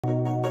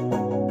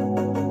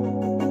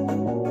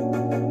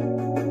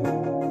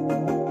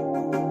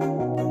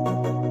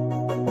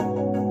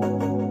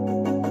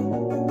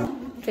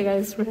Okay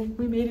guys, we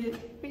made it.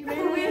 We made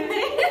it.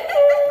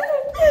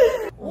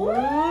 Look,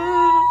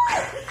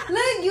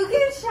 you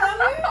can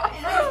shower and I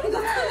can go to the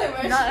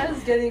restroom. Not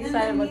us getting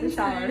excited about the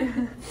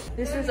shower.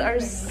 This is our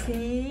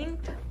sink.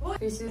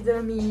 This is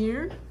the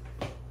mirror.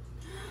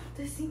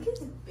 The sink is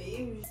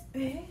big.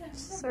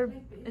 This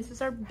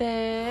is our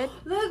bed.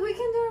 Look, we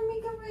can do our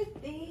makeup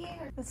right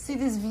there. Let's see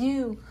this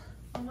view.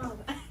 Oh no.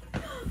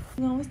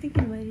 I was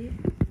thinking about it.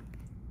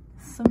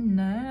 So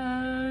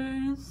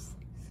nice.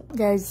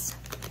 Guys,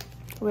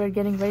 we're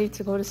getting ready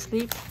to go to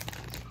sleep.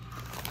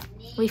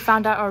 We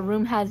found out our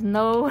room has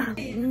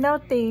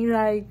nothing,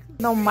 like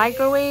no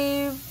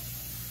microwave,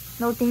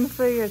 no thing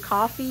for your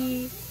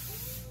coffee,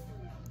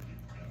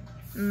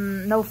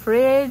 no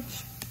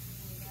fridge.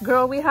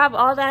 Girl, we have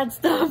all that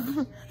stuff.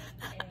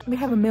 We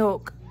have a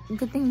milk.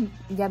 Good thing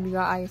Gabby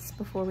got ice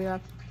before we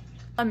left.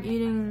 I'm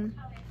eating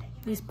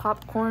these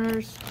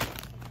popcorners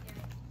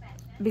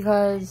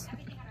because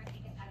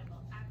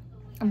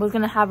I was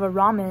gonna have a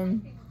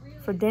ramen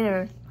for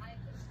dinner.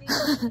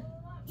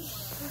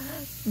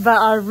 But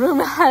our room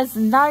has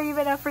not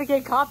even a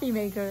freaking coffee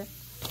maker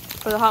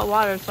for the hot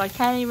water, so I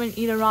can't even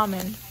eat a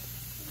ramen.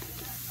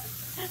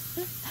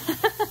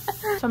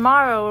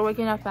 Tomorrow we're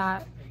waking up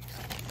at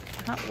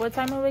what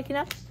time are we waking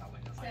up?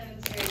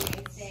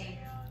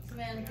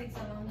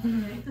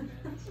 7:30.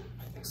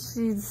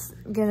 She's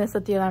gonna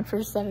set the alarm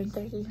for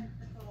 7:30.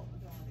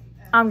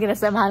 I'm gonna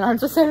set my alarm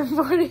for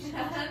 7:40.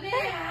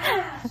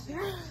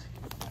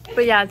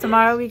 But yeah,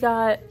 tomorrow we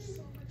got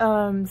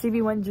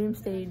zb1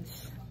 dreamstage.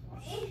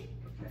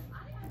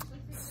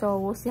 So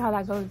we'll see how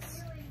that goes.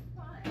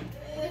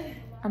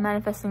 I'm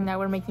manifesting that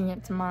we're making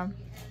it tomorrow.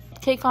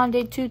 KCON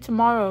day 2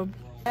 tomorrow.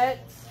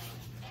 Let's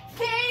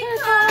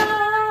KCON!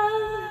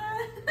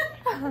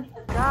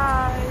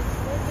 Guys,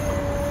 look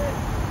it.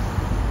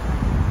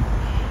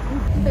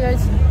 Hey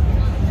guys,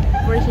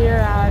 we're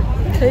here at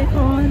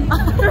KCON.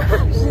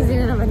 She's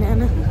eating a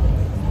banana.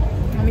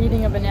 I'm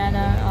eating a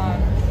banana.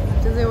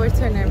 We're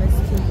so nervous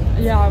too.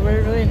 Yeah,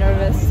 we're really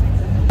nervous.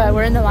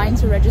 We're in the line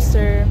to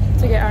register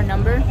to get our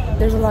number.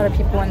 There's a lot of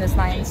people in this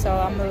line, so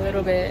I'm a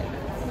little bit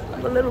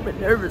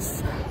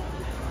nervous.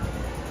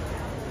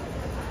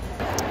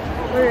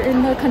 We're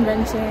in the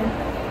convention.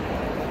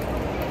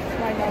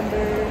 My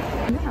number.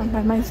 I'm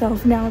by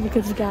myself now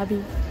because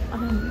Gabby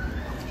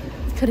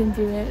couldn't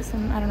do it, so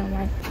I don't know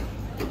why.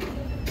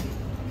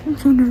 I'm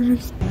so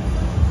nervous.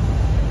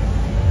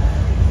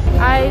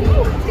 I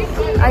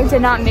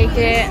did not make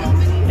it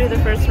through the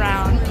first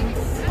round.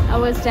 I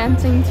was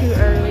dancing too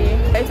early.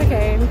 It's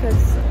okay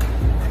because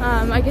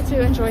I get to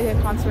enjoy the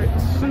concert.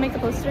 I'm gonna make a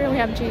poster. We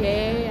have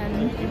GA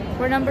and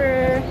we're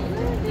number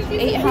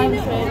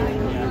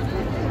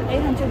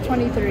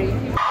 823.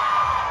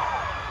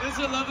 This is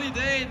a lovely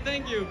day.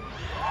 Thank you.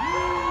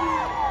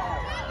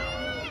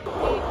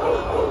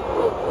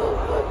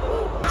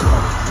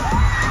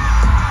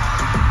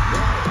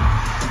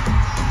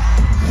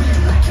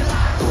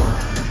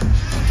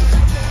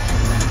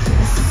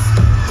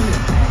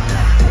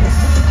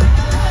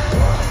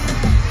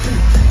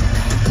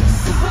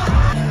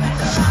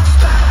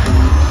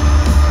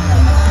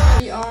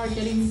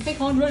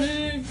 KCON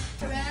ready.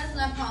 Savannah's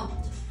not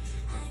pumped.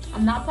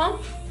 I'm not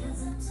pumped.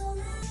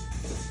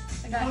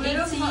 I got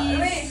 18.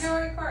 Wait, show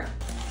our card.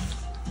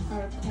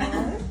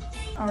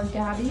 Our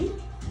Gabby.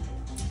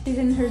 She's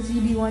in her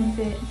zb1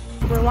 fit.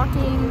 We're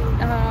walking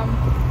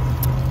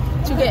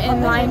to get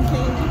in line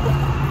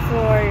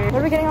for what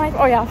are we getting in line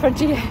for? Oh yeah, for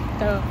GA.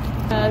 So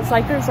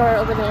Sliders are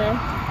over there.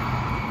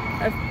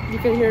 If you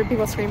could hear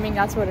people screaming,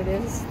 that's what it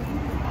is.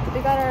 We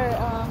got our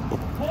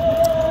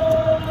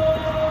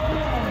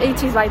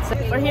AT lights.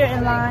 We're here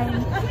in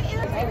line.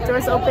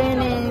 Doors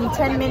open in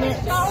 10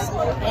 minutes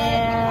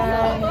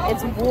and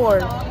it's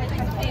warm.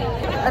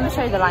 Let me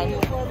show you the line.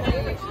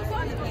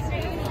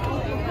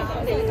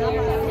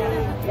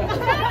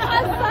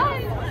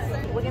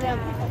 We're gonna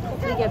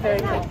get very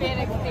quick.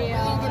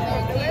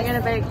 We're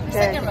gonna very good.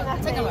 Second row.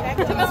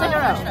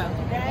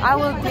 I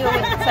will deal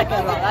with the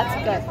second row. That's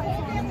good.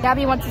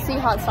 Gabby wants to see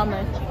Hot Summer.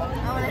 I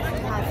want to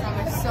see Hot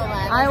Summer so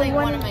bad. I It's like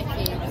want- one of my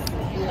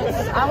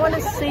faves. I want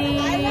to see.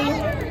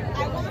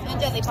 And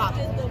Jelly Pop.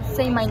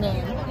 Say my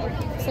name.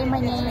 Say my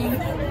name.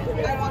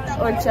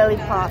 Or Jelly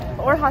Pop.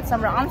 Or Hot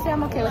Summer. Honestly,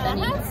 I'm okay with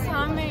any.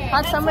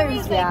 Hot Summer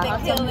is, yeah.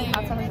 Hot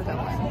Summer's a good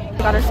one.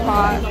 Got our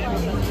spot.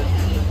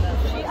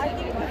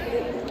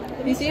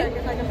 You see it?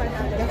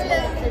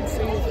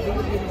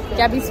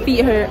 Gabby's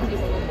feet hurt.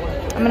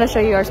 I'm gonna show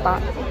you our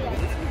spot.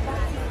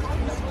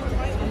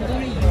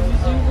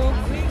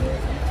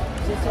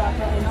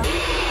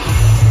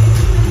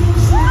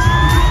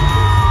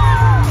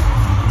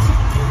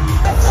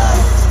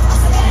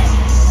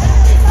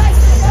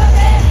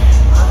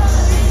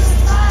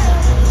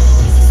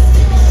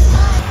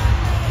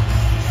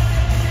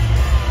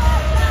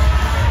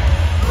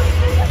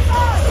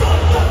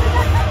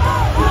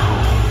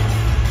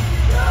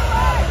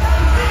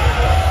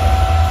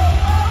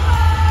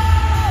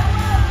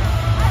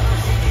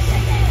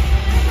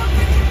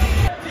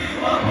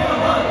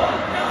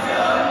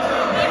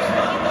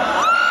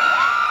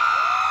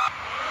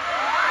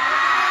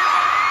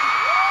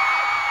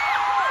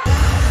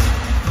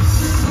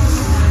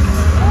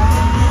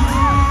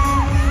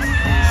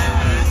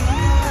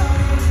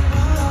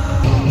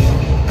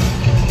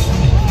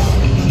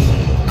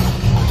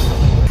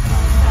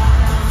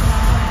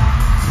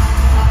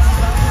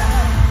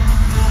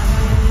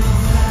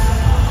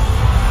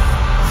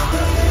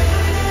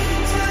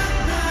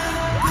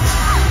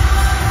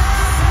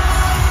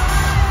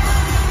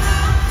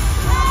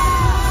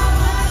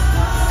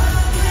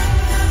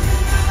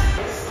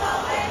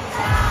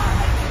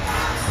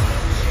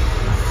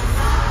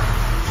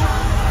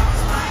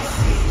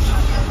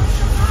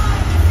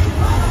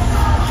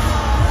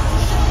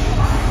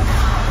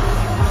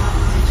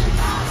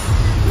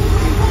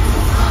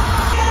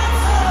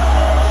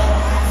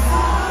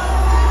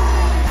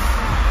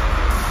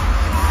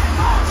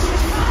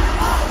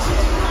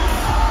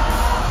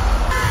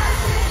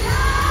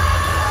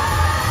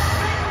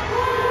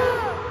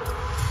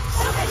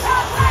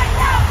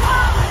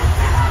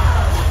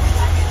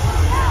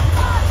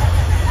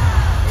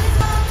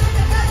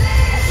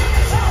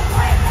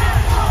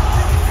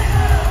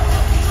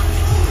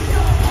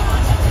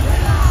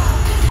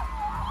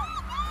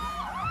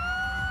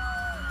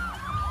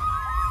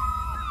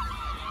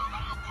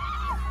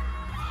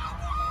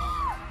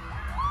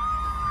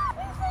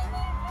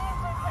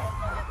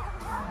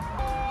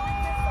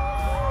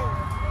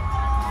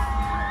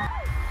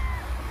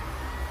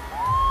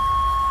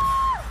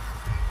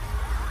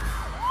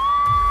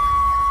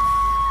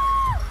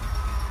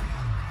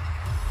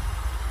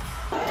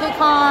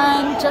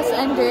 just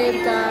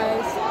ended,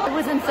 guys. It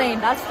was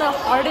insane. That's the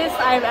hardest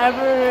I've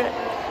ever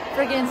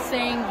friggin'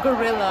 sang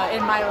Gorilla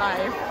in my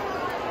life.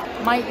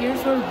 My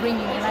ears were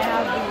ringing and I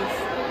have these.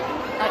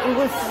 It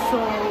was so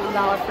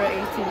loud for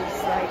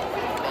 80s. Like,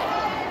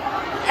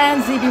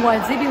 and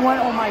zb1. zb1,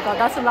 oh my god,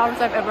 that's the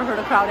loudest I've ever heard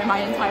a crowd in my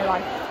entire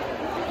life.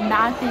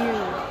 Matthew.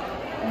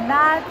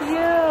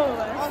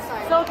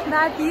 So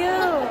Matthew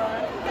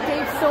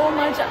gave so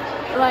much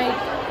like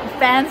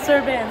fan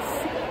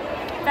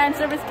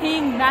service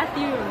king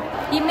Matthew.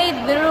 He made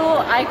literal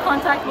eye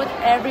contact with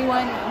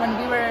everyone when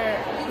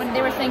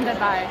they were saying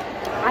goodbye.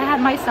 I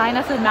had my sign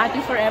that said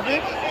Matthew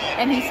forever,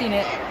 and he's seen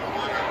it.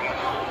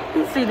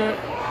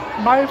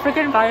 My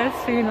freaking bias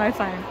seen my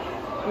sign.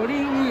 What do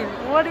you mean?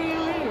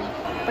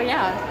 But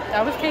yeah,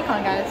 that was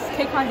KCON, guys.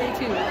 KCON day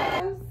 2.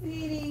 I'm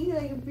sitting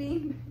like a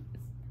bean.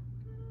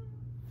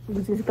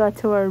 We just got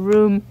to our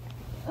room.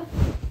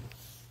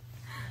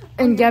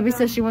 And Gabby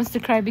says she wants to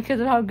cry because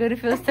of how good it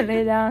feels to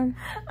lay down.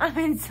 I'm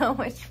in so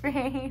much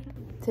pain.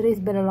 Today's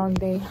been a long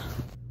day.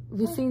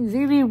 We've seen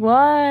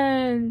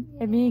zb1.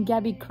 And me and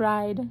Gabby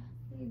cried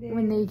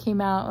when they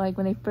came out, like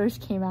when they first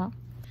came out.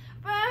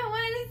 But I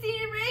want to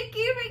see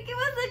Ricky. Ricky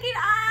was looking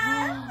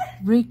up.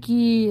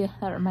 Ricky.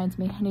 That reminds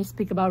me. I need to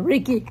speak about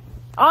Ricky.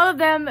 All of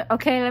them,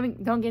 okay,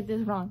 don't get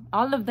this wrong.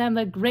 All of them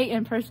look great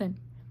in person.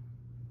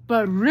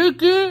 But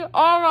Ricky,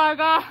 oh my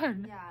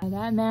god. Yeah.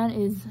 That man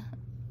is...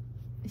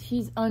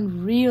 She's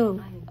unreal.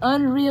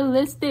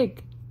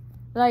 Unrealistic.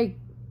 Like,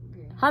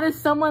 how does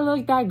someone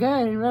look that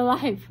good in real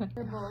life?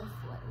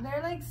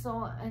 They're like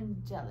so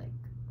angelic.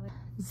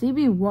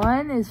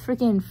 zb1 is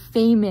freaking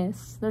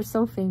famous. They're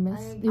so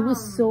famous. It was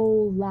so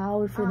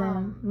loud for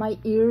them. My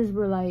ears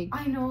were like...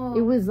 I know.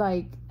 It was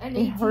like... And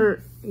it 80s.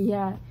 Hurt.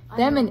 Yeah.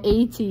 Them in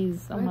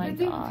 80s. Oh my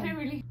god.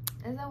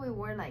 Is that we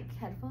wore like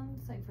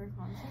headphones like for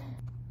concert?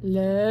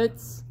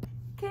 Let's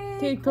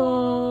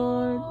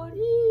KCON.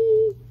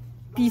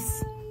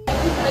 Peace.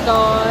 Hi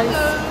guys.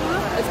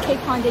 It's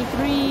KCON day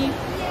 3.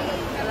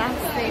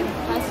 Last day.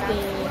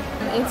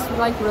 It's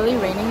like really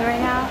raining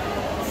right now.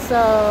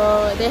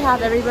 So they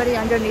have everybody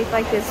underneath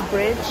like this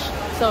bridge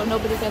so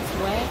nobody gets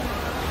wet.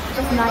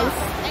 Just nice.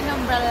 An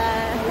umbrella.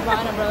 We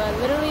bought an umbrella.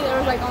 Literally there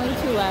was like only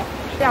 2 left.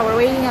 Yeah, we're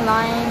waiting in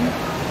line.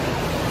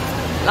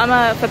 I'm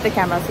gonna flip the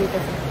camera so you can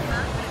see.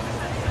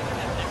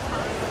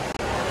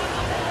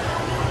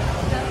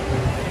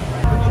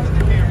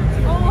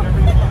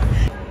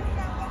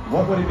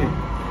 What would it be?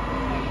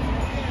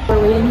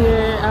 We're waiting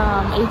here.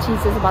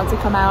 ATEEZ is about to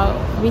come out.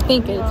 We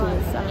think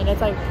ATEEZ. I mean, it's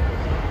like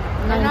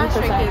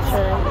 90%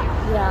 sure.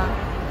 Yeah.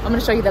 I'm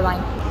gonna show you the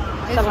line.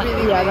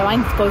 Yeah, the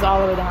line goes all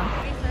the way down.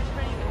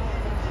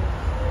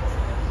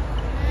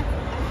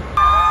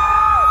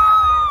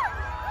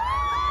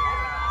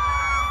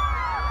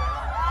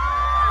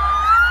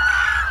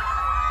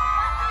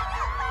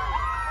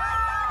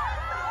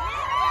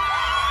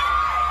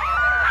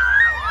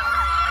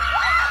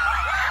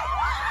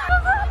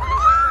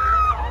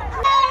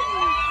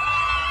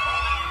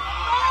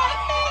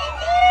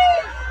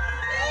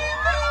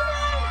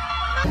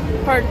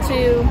 Part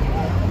 2,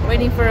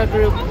 waiting for a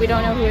group. We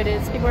don't know who it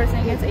is. People are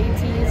saying it's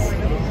ATEEZ,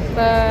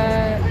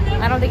 but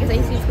I don't think it's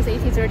ATEEZ because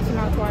ATEEZ already came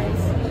out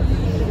twice.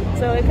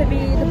 So it could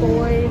be the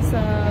boys,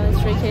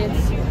 Stray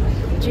Kids,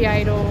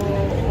 G-Idol,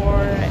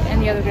 or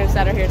any other groups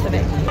that are here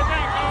today.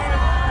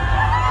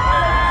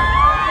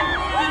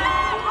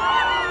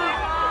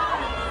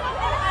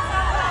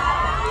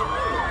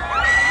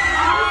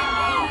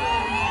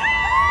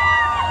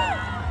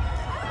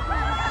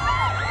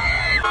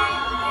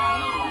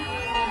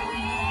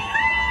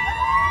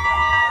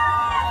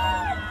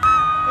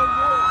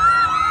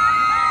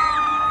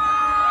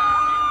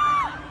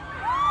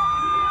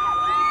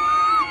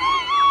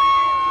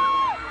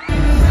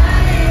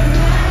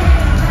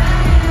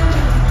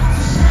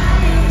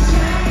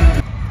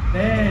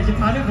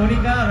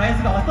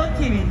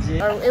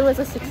 It was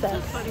a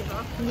success.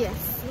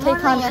 Yes.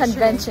 KCON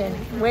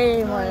convention,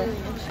 way more.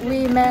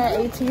 We met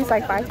ATEEZ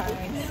like 5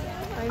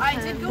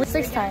 times.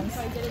 6 times.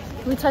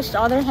 We touched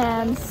all their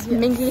hands. Yes.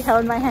 Mingy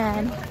held my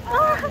hand.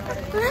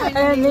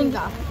 And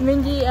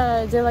Mingy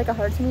did like a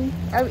heart to me.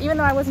 Even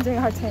though I wasn't doing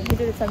a heart to him, he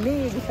did it to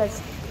me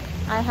because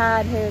I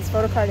had his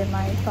photo card in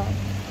my phone.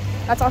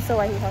 That's also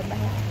why he held my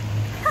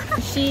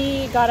hand.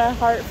 She got a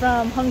heart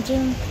from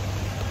Hungjun.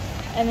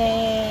 And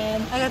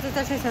then I got to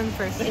touch his hand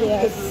first.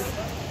 Yes.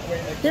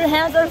 Your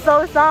hands are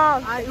so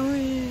soft.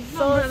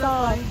 So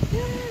soft.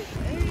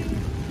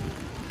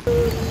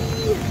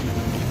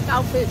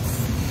 Outfits.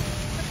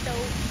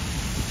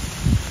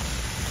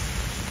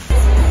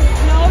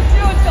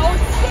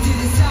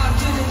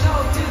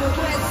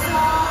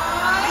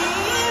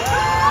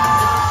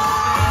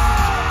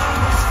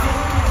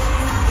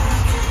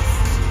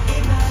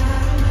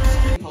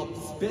 Called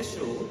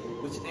Special,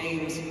 which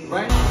aims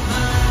right.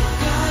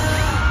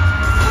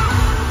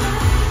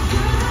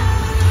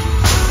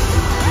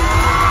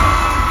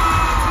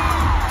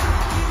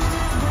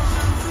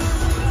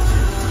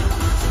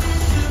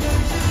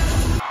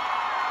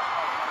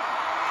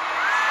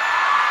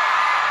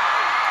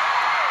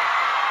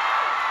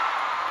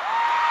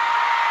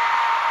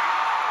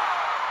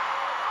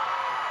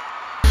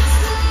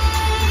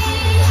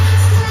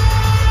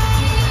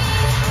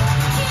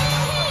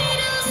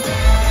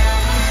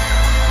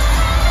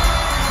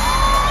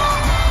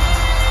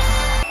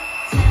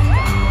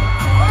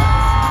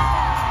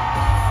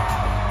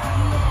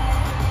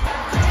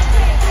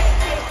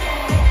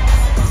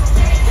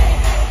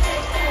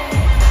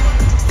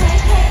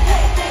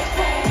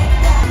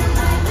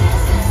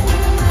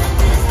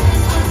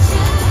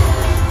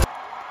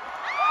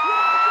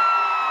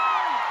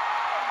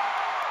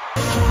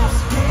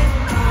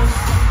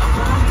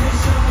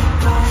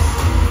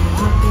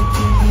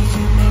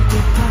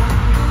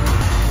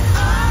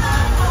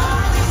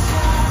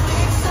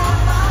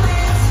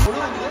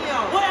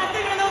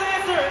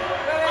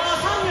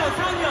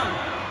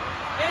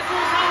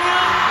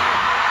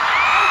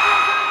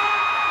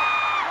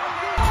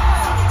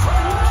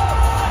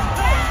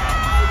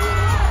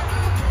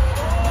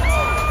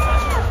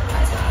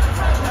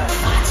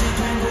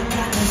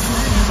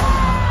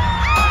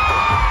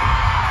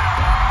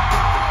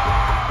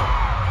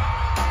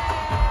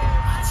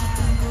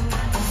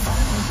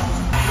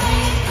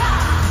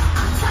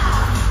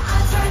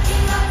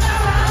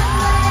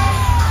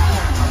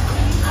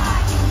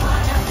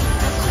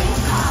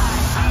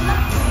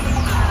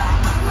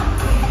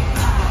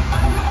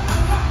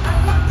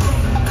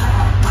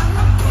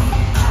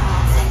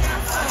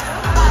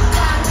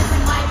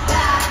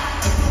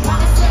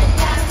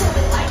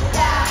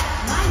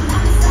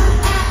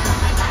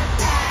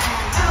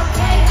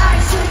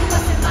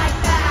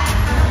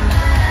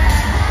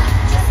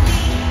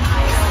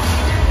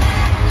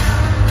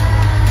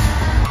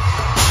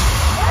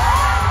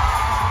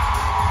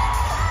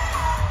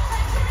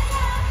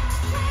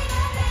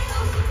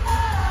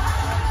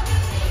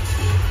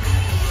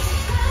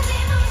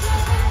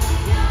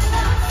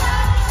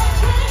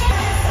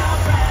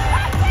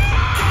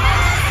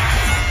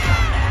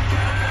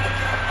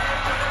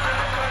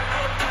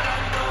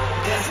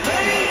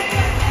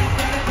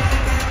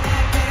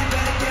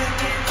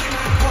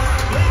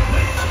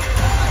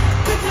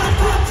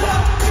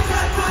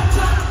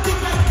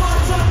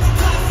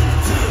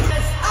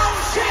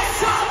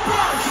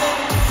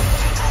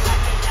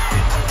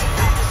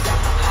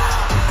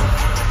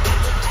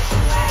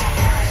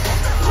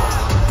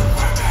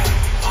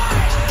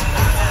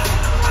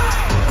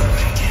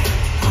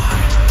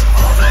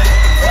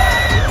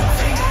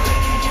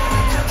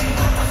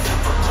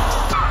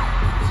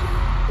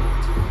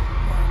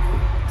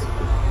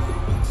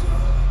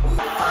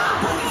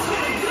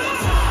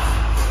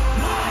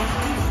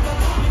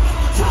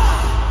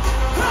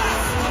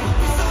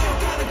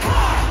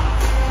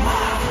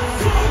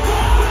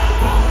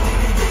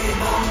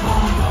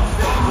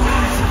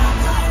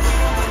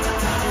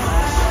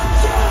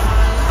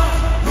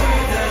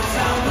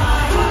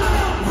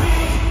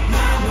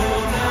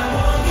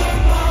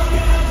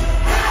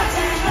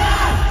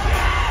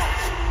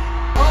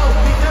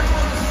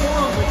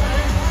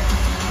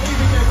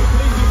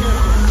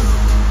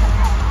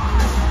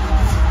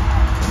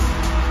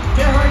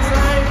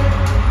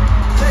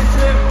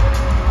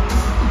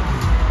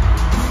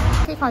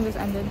 KCON just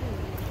ended.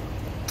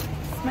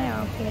 It's my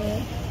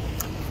outfit.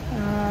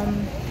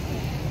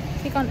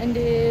 KCON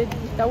ended.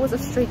 That was a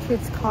Stray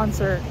Kids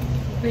concert.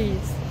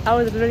 Please. That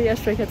was literally a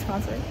Stray Kids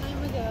concert.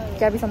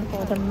 Gabby's on the phone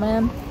with her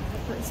mom.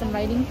 Some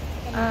writing.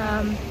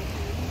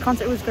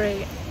 Concert was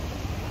great.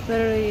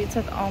 Literally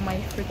took all my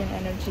freaking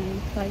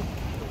energy. Like,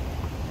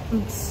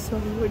 I'm so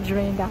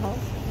drained out.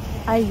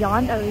 I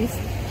yawned at least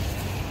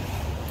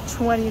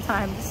 20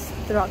 times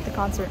throughout the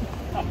concert.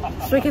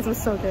 Stray Kids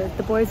was so good.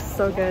 The boys were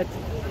so good.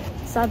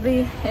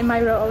 Sadly, in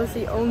my row,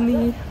 obviously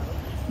only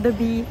the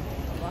B.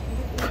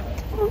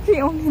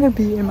 Okay, only the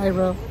B in my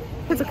row.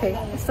 It's okay.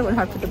 I still went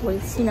hard for the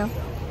boys, you know.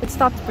 It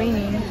stopped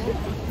raining.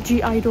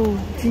 G-Idol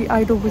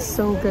was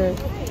so good.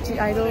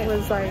 G-Idol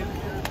was like,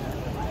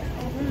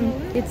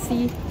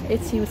 Itzy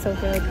was so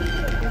good.